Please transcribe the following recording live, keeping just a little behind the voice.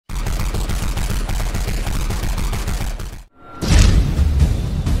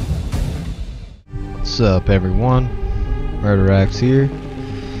What's up everyone, MurderAxe here.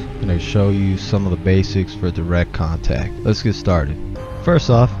 I'm going to show you some of the basics for direct contact. Let's get started.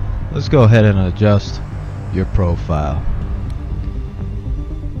 First off, let's go ahead and adjust your profile.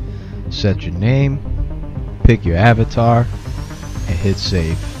 Set your name, pick your avatar, and hit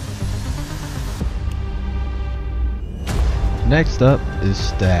save. Next up is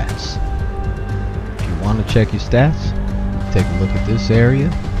stats. If you want to check your stats, take a look at this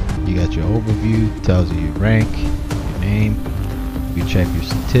area. You got your overview, tells you your rank, your name. You check your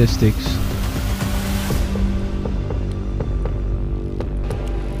statistics.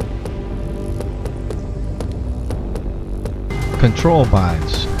 Control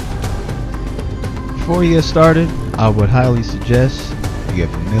binds. Before you get started, I would highly suggest you get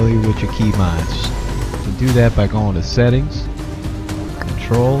familiar with your key binds. You can do that by going to settings,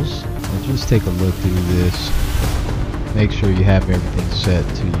 controls, and just take a look through this. Make sure you have everything set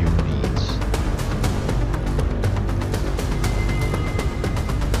to your needs.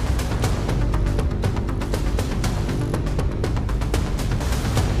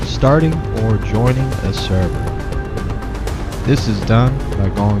 Starting or joining a server. This is done by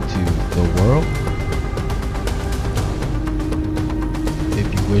going to the world.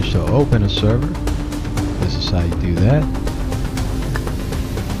 If you wish to open a server, this is how you do that.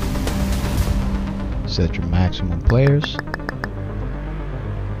 Set your maximum players.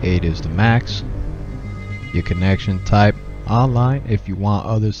 8 is the max. Your connection type online if you want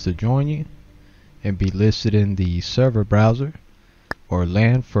others to join you and be listed in the server browser, or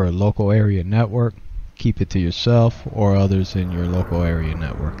LAN for a local area network. Keep it to yourself or others in your local area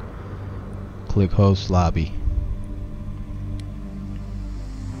network. Click host lobby.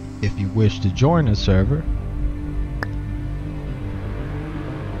 If you wish to join a server,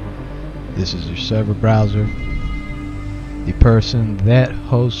 this is your server browser. The person that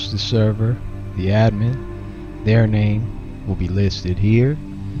hosts the server, the admin, their name will be listed here,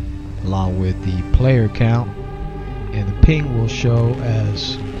 along with the player count, and the ping will show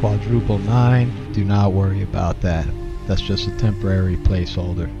as quadruple 9. Do not worry about that. That's just a temporary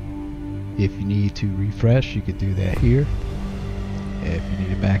placeholder. If you need to refresh, you could do that here. If you need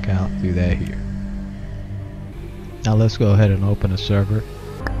to back out, do that here. Now let's go ahead and open a server.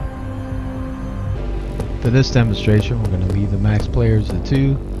 For this demonstration, we're going to leave the max players to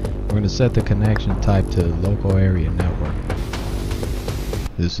 2. We're going to set the connection type to local area network.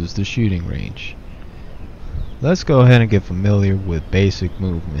 This is the shooting range. Let's go ahead and get familiar with basic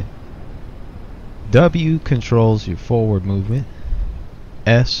movement. W controls your forward movement.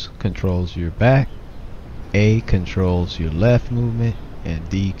 S controls your back. A controls your left movement. And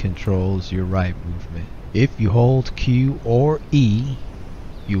D controls your right movement. If you hold Q or E,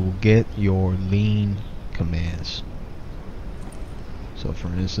 you will get your lean commands. So for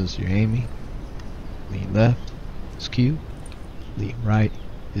instance, you're aiming, lean left is Q, lean right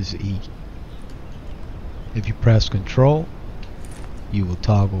is E. If you press control, you will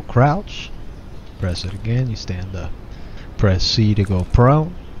toggle crouch. Press it again, you stand up. Press C to go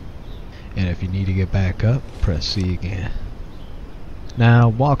prone, and if you need to get back up, press C again. Now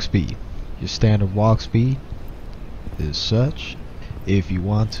walk speed. Your standard walk speed is such. If you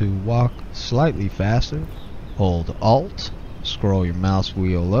want to walk slightly faster, hold Alt, scroll your mouse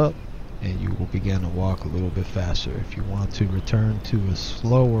wheel up, and you will begin to walk a little bit faster. If you want to return to a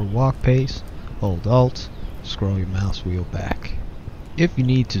slower walk pace, hold Alt, scroll your mouse wheel back. If you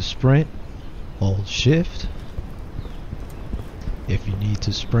need to sprint, hold Shift. If you need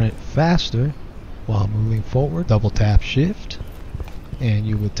to sprint faster while moving forward, double tap Shift, and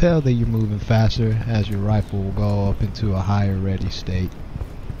you will tell that you're moving faster as your rifle will go up into a higher ready state.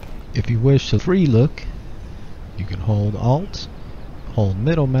 If you wish to free look, you can hold Alt, hold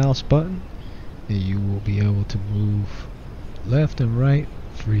middle mouse button, and you will be able to move left and right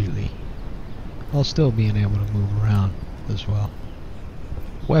freely, while still being able to move around as well.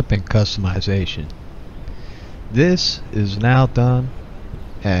 Weapon customization. This is now done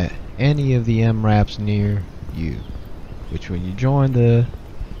at any of the MRAPs near you, which when you join the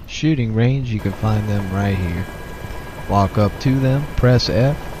shooting range, you can find them right here. Walk up to them, press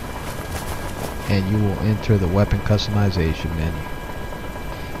F, and you will enter the weapon customization menu.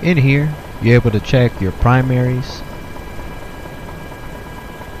 In here, you're able to check your primaries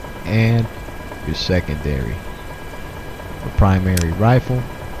and your secondary. For primary rifle,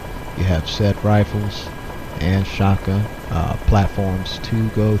 you have set rifles and shotgun platforms to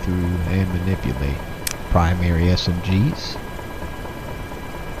go through and manipulate. Primary SMGs,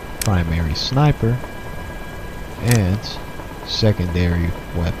 primary sniper, and secondary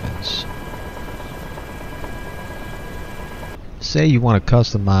weapons. Say you want to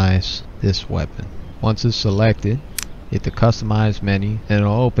customize this weapon. Once it's selected, hit the customize menu and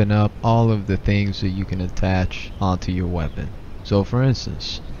it'll open up all of the things that you can attach onto your weapon. So for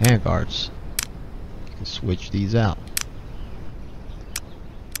instance, handguards. You can switch these out.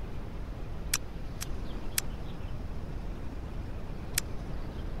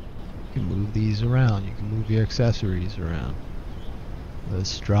 You can move these around. You can move your accessories around.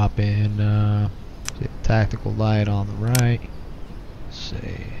 Let's drop in say tactical light on the right.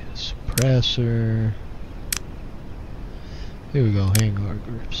 Say suppressor. Here we go, handguard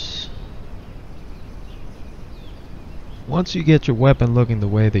grips. Once you get your weapon looking the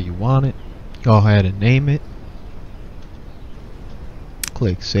way that you want it, go ahead and name it.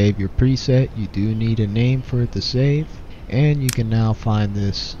 Click save your preset. You do need a name for it to save. And you can now find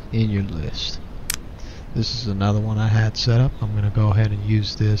this in your list. This is another one I had set up. I'm going to go ahead and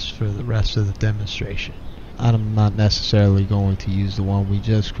use this for the rest of the demonstration. I'm not necessarily going to use the one we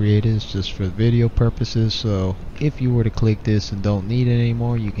just created. It's just for video purposes. So if you were to click this and don't need it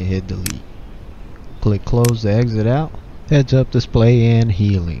anymore, you can hit delete. Click close to exit out. Heads up display and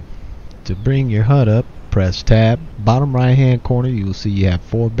healing. To bring your HUD up, press tab. Bottom right hand corner you will see you have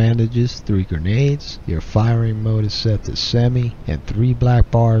 4 bandages, 3 grenades. Your firing mode is set to semi, and 3 black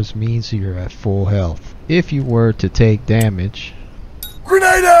bars means you're at full health. If you were to take damage,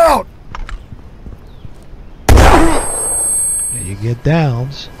 grenade out! And you get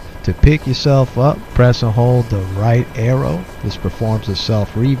downs. To pick yourself up, press and hold the right arrow. This performs a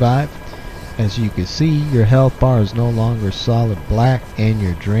self revive. As you can see, your health bar is no longer solid black and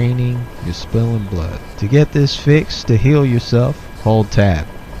you're draining, you're spilling blood. To get this fixed, to heal yourself, hold tab.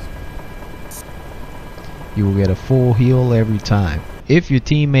 You will get a full heal every time. If your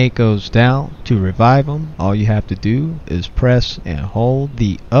teammate goes down, to revive them, all you have to do is press and hold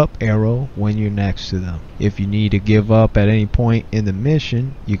the up arrow when you're next to them. If you need to give up at any point in the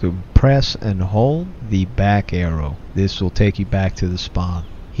mission, you can press and hold the back arrow. This will take you back to the spawn.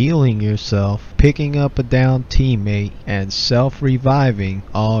 Healing yourself, picking up a down teammate, and self-reviving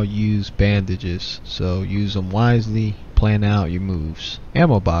all use bandages, so use them wisely, plan out your moves.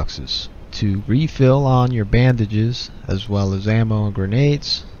 Ammo boxes. To refill on your bandages as well as ammo and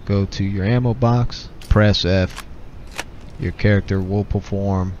grenades, go to your ammo box, press F. Your character will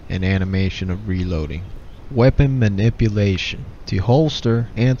perform an animation of reloading. Weapon manipulation. To holster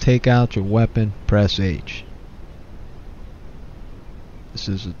and take out your weapon, press H. This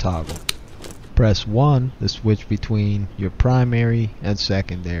is a toggle. Press 1 to switch between your primary and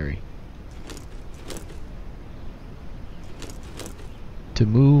secondary. To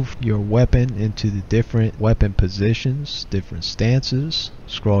move your weapon into the different weapon positions, different stances,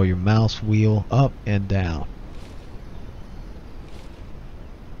 scroll your mouse wheel up and down.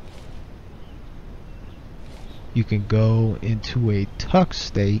 You can go into a tuck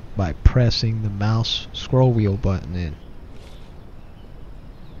state by pressing the mouse scroll wheel button in.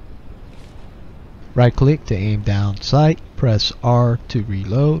 Right click to aim down sight, press R to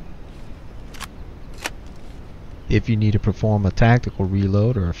reload. If you need to perform a tactical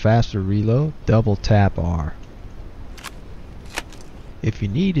reload or a faster reload, double tap R. If you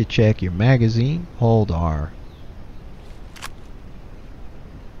need to check your magazine, hold R.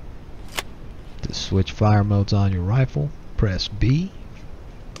 To switch fire modes on your rifle, press B.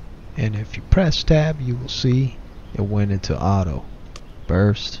 And if you press tab, you will see it went into auto,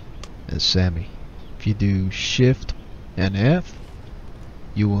 burst, and semi. If you do shift and F,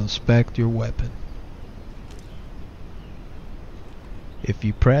 you will inspect your weapon. If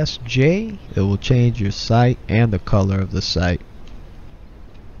you press J, it will change your sight and the color of the sight.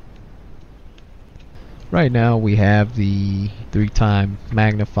 Right now we have the 3-time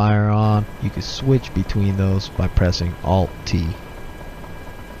magnifier on. You can switch between those by pressing Alt T.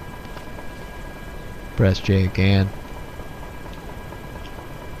 Press J again.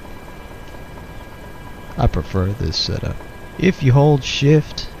 I prefer this setup. If you hold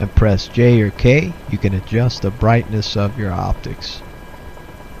shift and press J or K, you can adjust the brightness of your optics.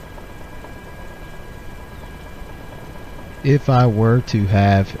 If I were to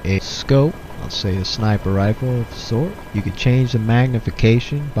have a scope, I'll say a sniper rifle of sort, you can change the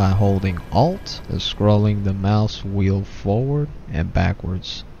magnification by holding Alt and scrolling the mouse wheel forward and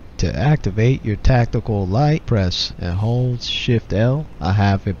backwards. To activate your tactical light, press and hold Shift L. I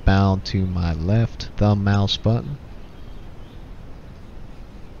have it bound to my left thumb mouse button.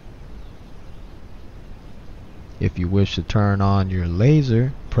 If you wish to turn on your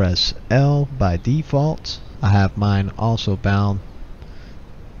laser, press L by default. I have mine also bound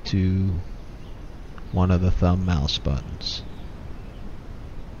to one of the thumb mouse buttons.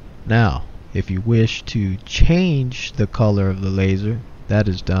 Now, if you wish to change the color of the laser, that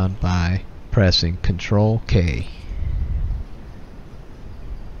is done by pressing Control K.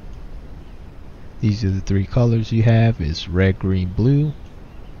 These are the three colors you have, is red, green, blue.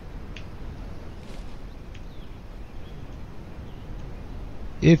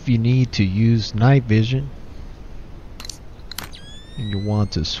 If you need to use night vision and you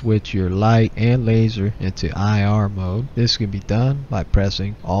want to switch your light and laser into IR mode, this can be done by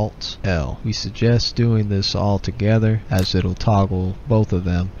pressing Alt L. We suggest doing this all together as it'll toggle both of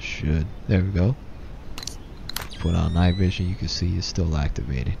them. There we go. Put on night vision, you can see it's still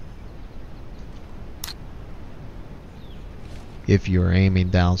activated. If you're aiming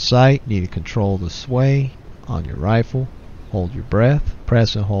down sight, you need to control the sway on your rifle. Hold your breath,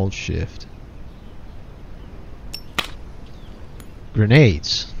 press and hold shift.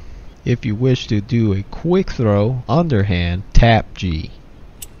 Grenades. If you wish to do a quick throw underhand, tap G.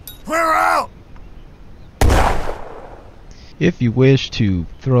 Clear out! If you wish to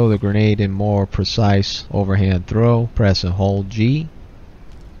throw the grenade in more precise overhand throw, press and hold G.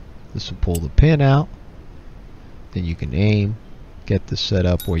 This will pull the pin out. Then you can aim, get this set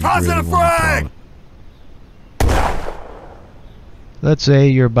up where you really want to throw it. Let's say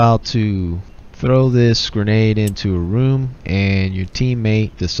you're about to throw this grenade into a room and your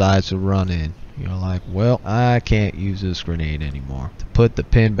teammate decides to run in. You're like, well, I can't use this grenade anymore. To put the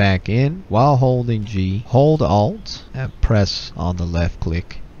pin back in, while holding G, hold Alt and press on the left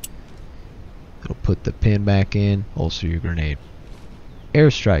click. It'll put the pin back in, holster your grenade.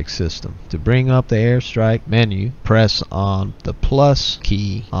 Airstrike system. To bring up the airstrike menu, press on the plus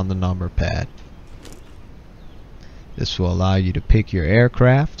key on the number pad. This will allow you to pick your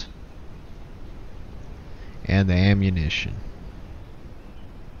aircraft and the ammunition.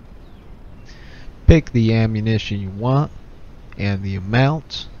 Pick the ammunition you want and the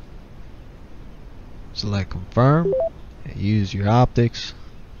amount. Select confirm and use your optics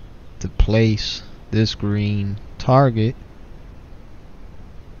to place this green target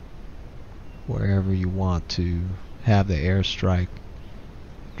wherever you want to have the airstrike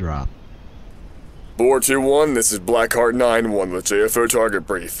drop. Board 2-1, this is Blackheart 9-1 with JFO target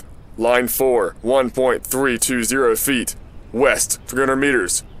brief. Line 4, 1.320 feet, west, 300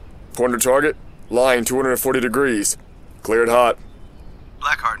 meters. Pointer target, line 240 degrees. Cleared hot.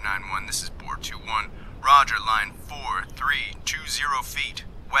 Blackheart 9-1, this is Board 2-1. Roger, line 4320 feet,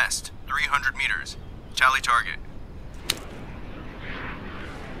 west, 300 meters. Tally target.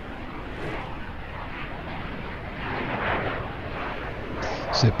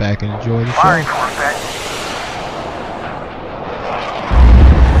 Sit back and enjoy the show.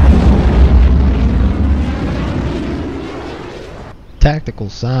 Tactical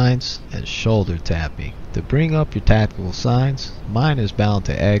signs and shoulder tapping. To bring up your tactical signs, mine is bound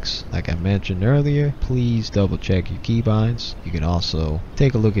to X like I mentioned earlier. Please double check your keybinds. You can also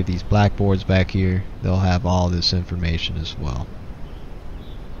take a look at these blackboards back here. They'll have all this information as well.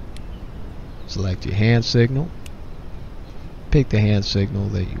 Select your hand signal. Pick the hand signal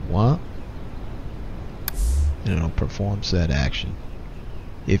that you want and it'll perform said action.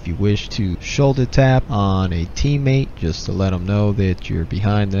 If you wish to shoulder tap on a teammate just to let them know that you're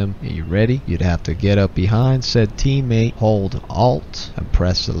behind them and you're ready, you'd have to get up behind said teammate, hold Alt and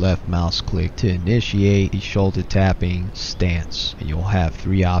press the left mouse click to initiate the shoulder tapping stance, and you'll have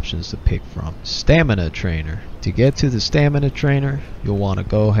three options to pick from. Stamina trainer. To get to the stamina trainer, you'll want to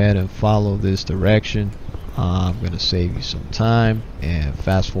go ahead and follow this direction. I'm going to save you some time and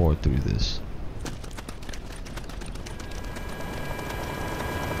fast forward through this.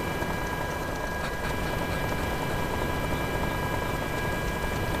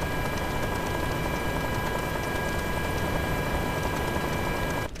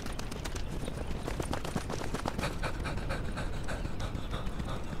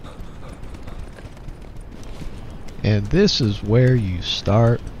 And this is where you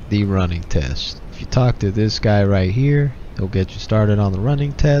start the running test. If you talk to this guy right here, he'll get you started on the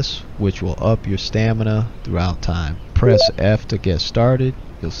running test, which will up your stamina throughout time. Press F to get started.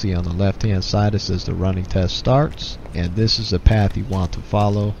 You'll see on the left hand side it says the running test starts, and this is the path you want to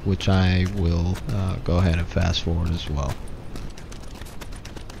follow, which I will go ahead and fast forward as well.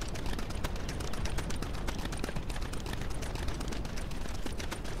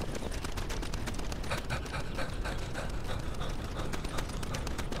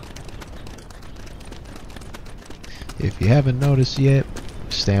 If you haven't noticed yet,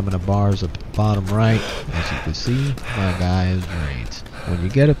 stamina bars at the bottom right. As you can see, my guy is raised. When you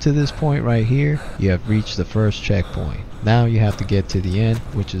get up to this point right here, you have reached the first checkpoint. Now you have to get to the end,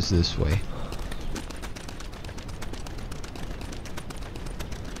 which is this way.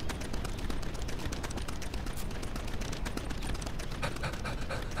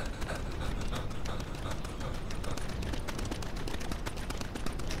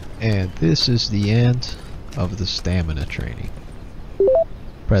 And this is the end of the stamina training.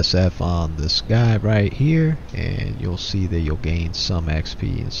 Press F on this guy right here and you'll see that you'll gain some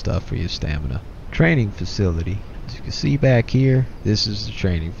XP and stuff for your stamina. Training facility. As you can see back here, this is the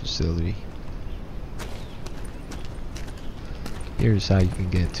training facility. Here's how you can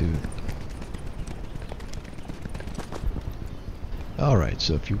get to it. Alright,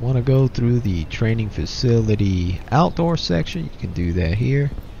 so if you want to go through the training facility outdoor section, you can do that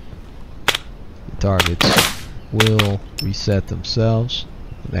here. The targets will reset themselves.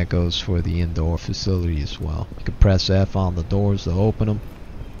 And that goes for the indoor facility as well. You can press F on the doors to open them.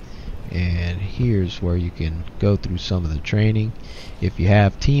 And here's where you can go through some of the training. If you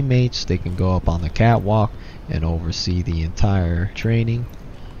have teammates, they can go up on the catwalk and oversee the entire training.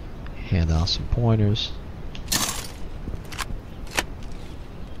 Hand out some pointers.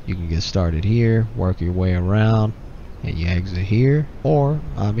 You can get started here, work your way around, and you exit here. Or,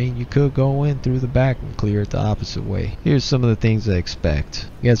 I mean, you could go in through the back and clear it the opposite way. Here's some of the things to expect.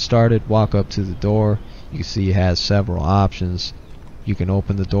 Get started, walk up to the door. You can see it has several options. You can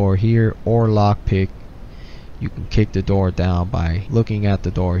open the door here or lockpick. You can kick the door down by looking at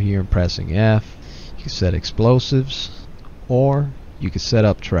the door here and pressing F. You can set explosives, or you can set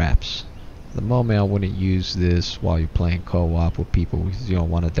up traps. At the moment, I wouldn't use this while you're playing co-op with people because you don't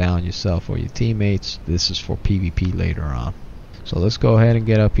want to down yourself or your teammates. This is for PvP later on. So let's go ahead and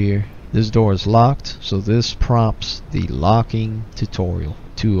get up here. This door is locked, so this prompts the locking tutorial.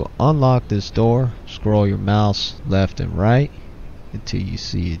 To unlock this door, scroll your mouse left and right until you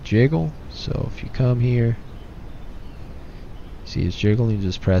see it jiggle. So if you come here, see it's jiggling,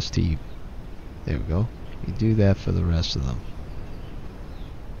 just press T. There we go. You do that for the rest of them.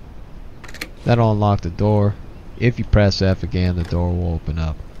 That'll unlock the door. If you press F again, the door will open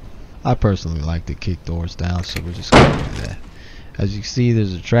up. I personally like to kick doors down, so we're just going to do that. As you can see,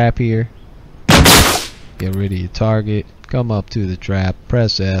 there's a trap here. Get rid of your target. Come up to the trap.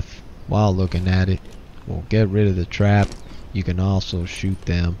 Press F while looking at it. We'll get rid of the trap. You can also shoot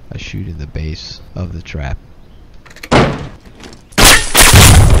them by shooting the base of the trap.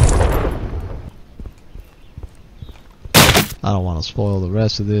 I don't want to spoil the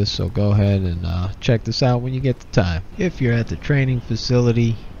rest of this, so go ahead and check this out when you get the time. If you're at the training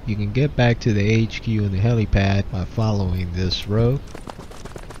facility, you can get back to the HQ and the helipad by following this road.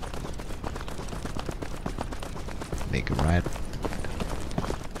 Make a right.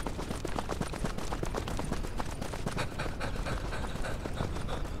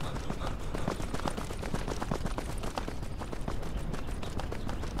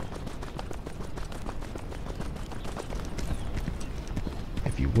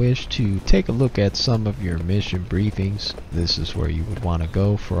 If you wish to take a look at some of your mission briefings, this is where you would want to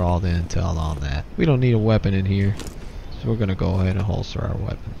go for all the intel on that. We don't need a weapon in here, so we're going to go ahead and holster our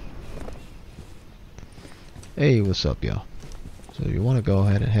weapon. Hey, what's up, y'all? So you want to go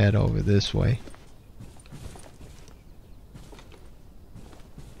ahead and head over this way.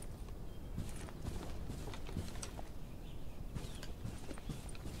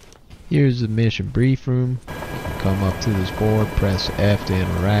 Here's the mission brief room. Come up to this board, press F to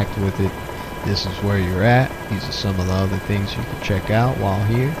interact with it. This is where you're at. These are some of the other things you can check out while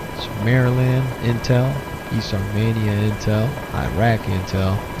here. So Maryland intel, East Armenia intel, Iraq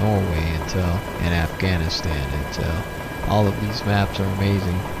intel, Norway intel, and Afghanistan intel. All of these maps are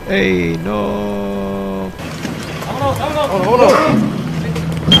amazing. Hey, no! Hold on.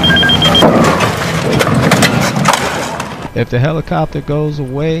 If the helicopter goes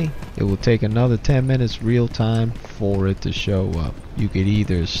away, it will take another 10 minutes real time for it to show up. You could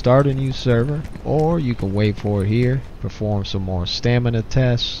either start a new server, or you can wait for it here, perform some more stamina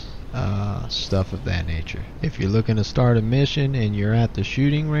tests, stuff of that nature. If you're looking to start a mission and you're at the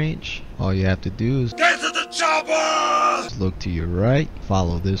shooting range, all you have to do is get to the chopper! Look to your right,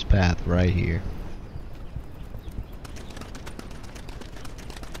 follow this path right here.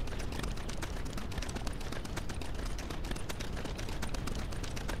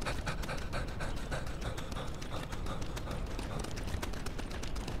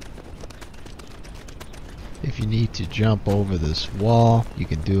 If you need to jump over this wall, you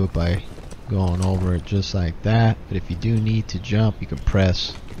can do it by going over it just like that. But if you do need to jump, you can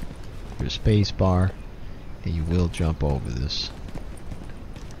press your space bar and you will jump over this.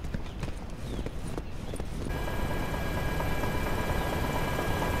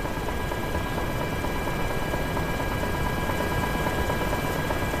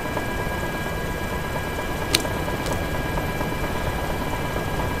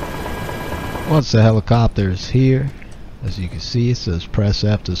 Once the helicopter is here, as you can see, it says press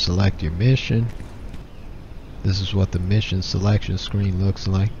F to select your mission. This is what the mission selection screen looks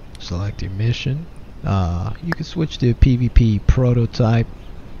like. Select your mission. You can switch to PvP prototype,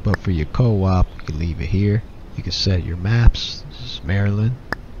 but for your co-op you can leave it here. You can set your maps. This is Maryland.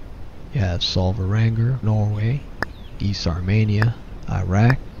 You have Solvaranger, Norway, East Armenia,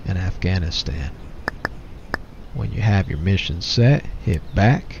 Iraq, and Afghanistan. When you have your mission set, hit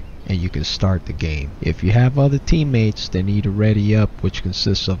back and you can start the game. If you have other teammates that need to ready up, which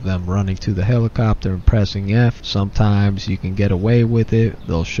consists of them running to the helicopter and pressing F, sometimes you can get away with it.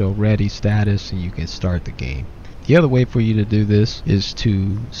 They'll show ready status and you can start the game. The other way for you to do this is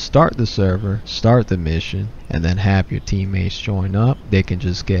to start the server, start the mission, and then have your teammates join up. They can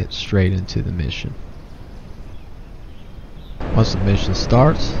just get straight into the mission. Once the mission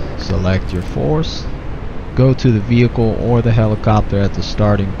starts, select your force. Go to the vehicle or the helicopter at the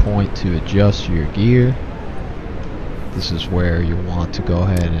starting point to adjust your gear. This is where you want to go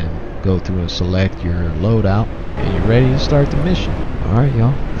ahead and go through and select your loadout, and you're ready to start the mission. Alright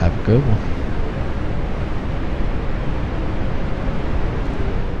y'all, have a good one.